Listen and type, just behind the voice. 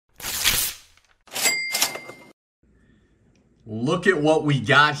Look at what we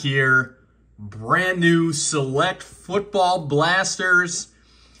got here. Brand new Select Football Blasters.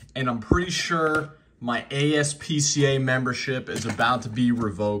 And I'm pretty sure my ASPCA membership is about to be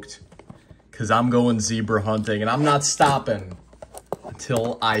revoked because I'm going zebra hunting and I'm not stopping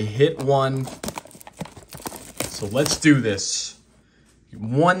until I hit one. So let's do this.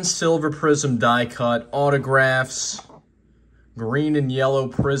 One silver prism die cut, autographs, green and yellow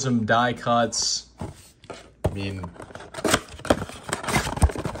prism die cuts. I mean,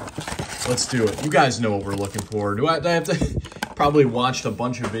 let's do it. You guys know what we're looking for. Do I have to probably watched a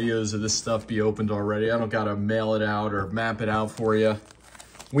bunch of videos of this stuff be opened already. I don't gotta mail it out or map it out for you.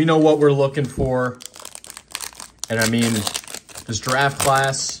 We know what we're looking for. And I mean, this draft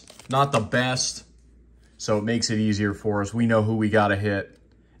class, not the best. So it makes it easier for us. We know who we gotta hit.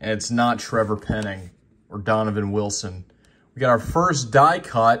 And it's not Trevor Penning or Donovan Wilson. We got our first die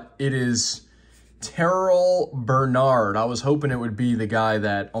cut. It is Terrell Bernard. I was hoping it would be the guy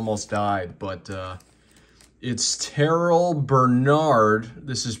that almost died, but it's Terrell Bernard.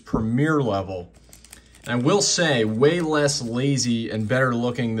 This is premier level. And I will say, way less lazy and better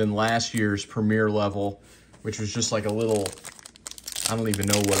looking than last year's premier level, which was just like a little, I don't even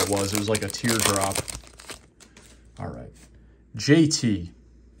know what it was. It was like a teardrop. All right. JT.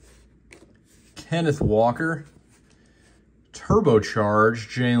 Kenneth Walker. Turbocharged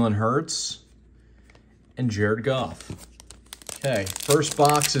Jalen Hurts. And Jared Goff. Okay, first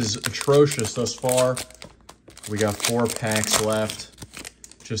box is atrocious thus far. We got 4 packs left.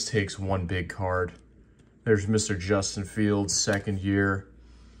 Just takes one big card. There's Mr. Justin Fields, second year.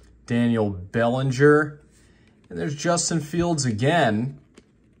 Daniel Bellinger. And there's Justin Fields again.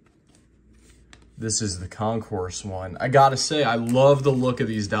 This is the concourse one. I gotta say, I love the look of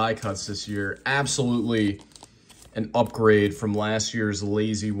these die cuts this year. Absolutely an upgrade from last year's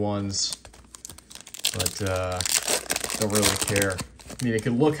lazy ones. But don't really care. I mean, it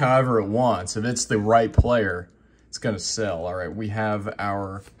can look however it wants. If it's the right player, it's going to sell. All right, we have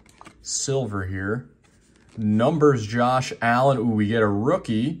our silver here. Numbers, Josh Allen. Ooh, we get a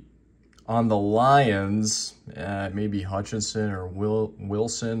rookie on the Lions. Maybe Hutchinson or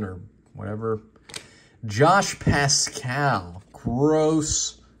Wilson or whatever. Josh Pascal.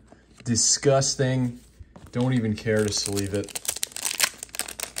 Gross. Disgusting. Don't even care to sleeve it.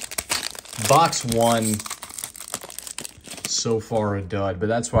 Box 1. So far a dud, but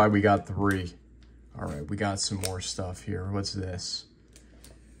that's why we got 3. All right, we got some more stuff here. What's this?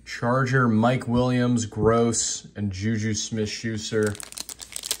 Charger, Mike Williams, Gross, and Juju Smith-Schuster.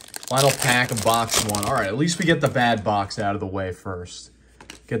 Final pack of box 1. All right, at least we get the bad box out of the way first.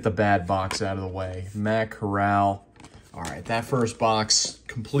 Get the bad box out of the way. Matt Corral. All right, that first box,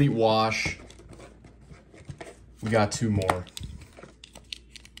 complete wash. We got 2 more.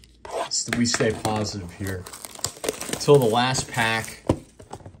 We stay positive here. Until the last pack,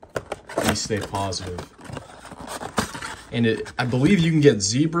 we stay positive. And I believe you can get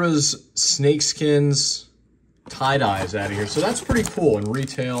zebras, snakeskins, tie-dyes out of here. So that's pretty cool in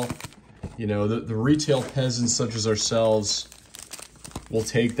retail. You know, the retail peasants such as ourselves will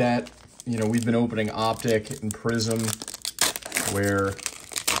take that. You know, we've been opening Optic and Prism where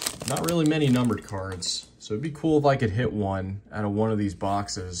not really many numbered cards. So it'd be cool if I could hit one out of one of these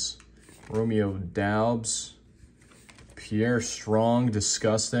boxes. Romeo Doubs. Pierre Strong,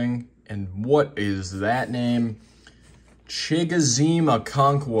 disgusting. And what is that name? Chigoziem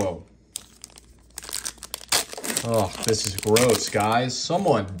Okonkwo. Oh, this is gross, guys.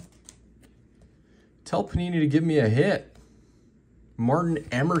 Someone tell Panini to give me a hit. Martin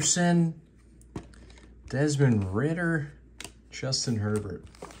Emerson, Desmond Ridder, Justin Herbert.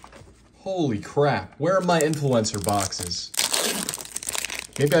 Holy crap. Where are my influencer boxes?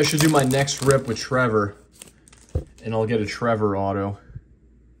 Maybe I should do my next rip with Trevor. And I'll get a Trevor auto.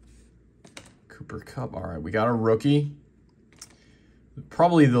 Cooper Kupp. All right, we got a rookie.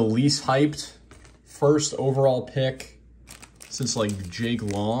 Probably the least hyped first overall pick since like Jake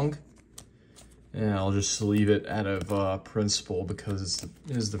Long. And I'll just leave it out of principle because it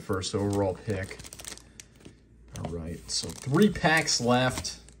is the first overall pick. All right, so 3 packs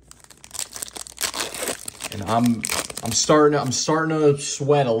left. And I'm starting to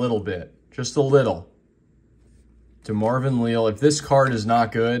sweat a little bit, just a little. To Marvin Leal, if this card is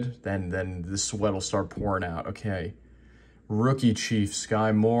not good, then this sweat will start pouring out. Okay, rookie Chief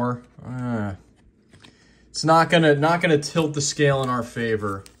Sky Moore. It's not gonna tilt the scale in our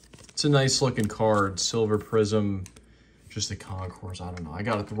favor. It's a nice looking card, silver prism, just a concourse. I don't know. I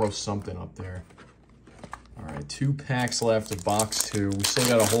gotta throw something up there. All right, 2 packs left of box 2. We still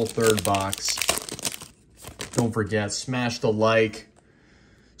got a whole 3rd box. Don't forget, smash the like,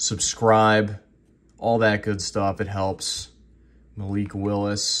 subscribe, all that good stuff. It helps. Malik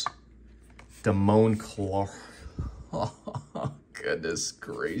Willis. Damone Clark. Oh, goodness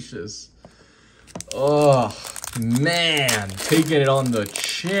gracious. Oh, man. Taking it on the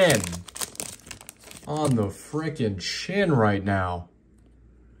chin. On the freaking chin right now.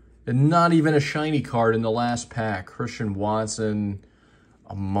 And not even a shiny card in the last pack. Christian Watson,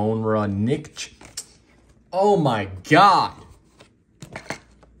 Amonra, oh my God.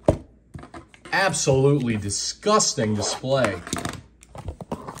 Absolutely disgusting display.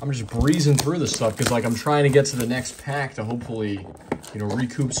 I'm just breezing through this stuff because, like, I'm trying to get to the next pack to hopefully, you know,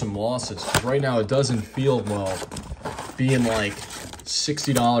 recoup some losses. Right now, it doesn't feel well being like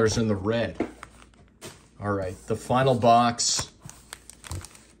 $60 in the red. All right, the final box.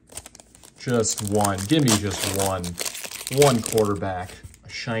 Just one. Give me just one. One quarterback. A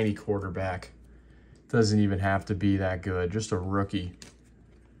shiny quarterback. Doesn't even have to be that good. Just a rookie.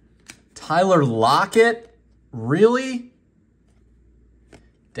 Tyler Lockett? Really?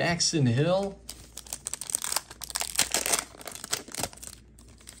 Daxton Hill?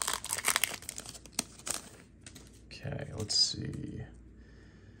 Okay, let's see.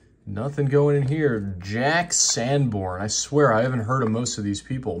 Nothing going in here. Jack Sanborn. I swear I haven't heard of most of these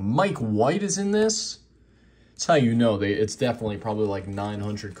people. Mike White is in this? That's how you know. It's definitely probably like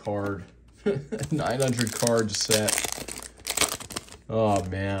 900 card. 900 card set. Oh,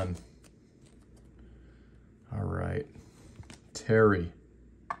 man. All right. Terry.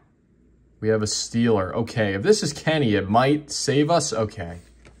 We have a Steeler. Okay, if this is Kenny, it might save us. Okay.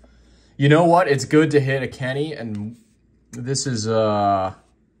 You know what? It's good to hit a Kenny, and this is,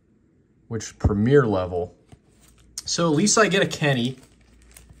 which Premier level. So at least I get a Kenny.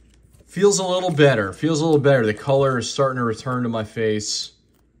 Feels a little better. Feels a little better. The color is starting to return to my face.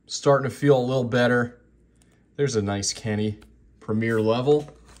 Starting to feel a little better. There's a nice Kenny. Premier level.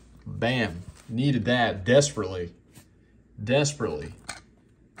 Bam. Needed that desperately. Desperately.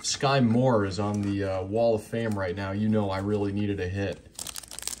 Sky Moore is on the Wall of Fame right now. You know I really needed a hit.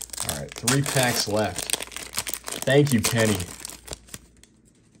 All right, 3 packs left. Thank you, Kenny.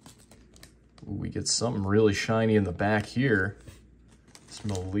 Ooh, we get something really shiny in the back here. It's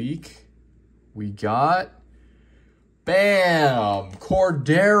Malik. We got, bam,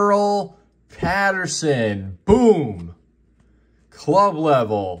 Cordero Patterson. Boom. Club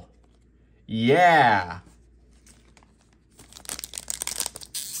level. Yeah.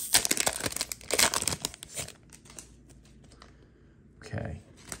 Okay.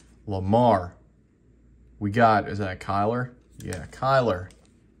 Lamar. We got, is that Kyler? Yeah, Kyler.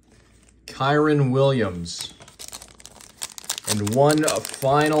 Kyron Williams. And one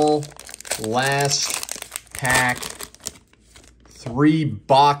final last pack. 3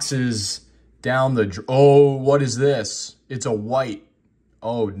 boxes down the... Oh, what is this? It's a white.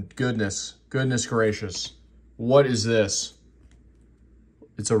 Oh, goodness. Goodness gracious. What is this?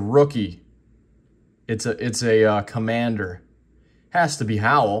 It's a rookie. It's a commander. Has to be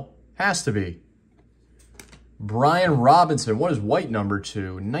Howell. Has to be. Brian Robinson. What is white number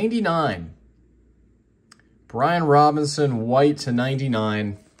 2? 99. Brian Robinson, white to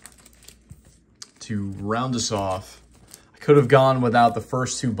 99 to round us off. I could have gone without the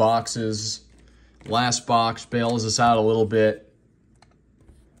first 2 boxes. Last box bails us out a little bit.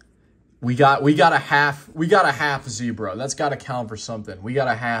 We got a half zebra. That's got to count for something. We got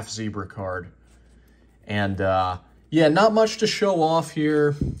a half zebra card. And yeah, not much to show off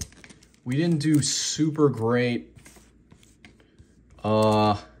here. We didn't do super great.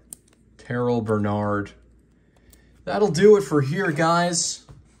 Terrell Bernard. That'll do it for here, guys.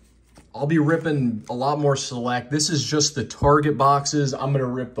 I'll be ripping a lot more select. This is just the Target boxes. I'm going to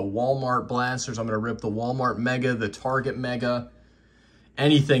rip the Walmart blasters. I'm going to rip the Walmart Mega, the Target Mega.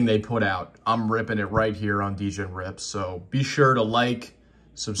 Anything they put out, I'm ripping it right here on Degen Rips. So be sure to like,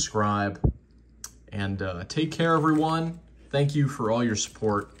 subscribe, and take care, everyone. Thank you for all your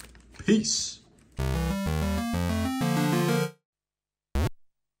support. Peace.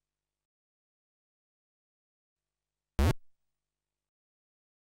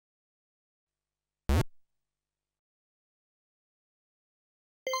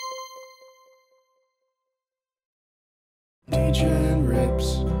 Degen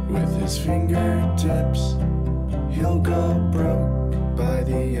Rips with his fingertips. He'll go broke by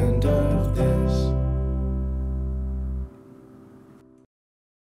the end of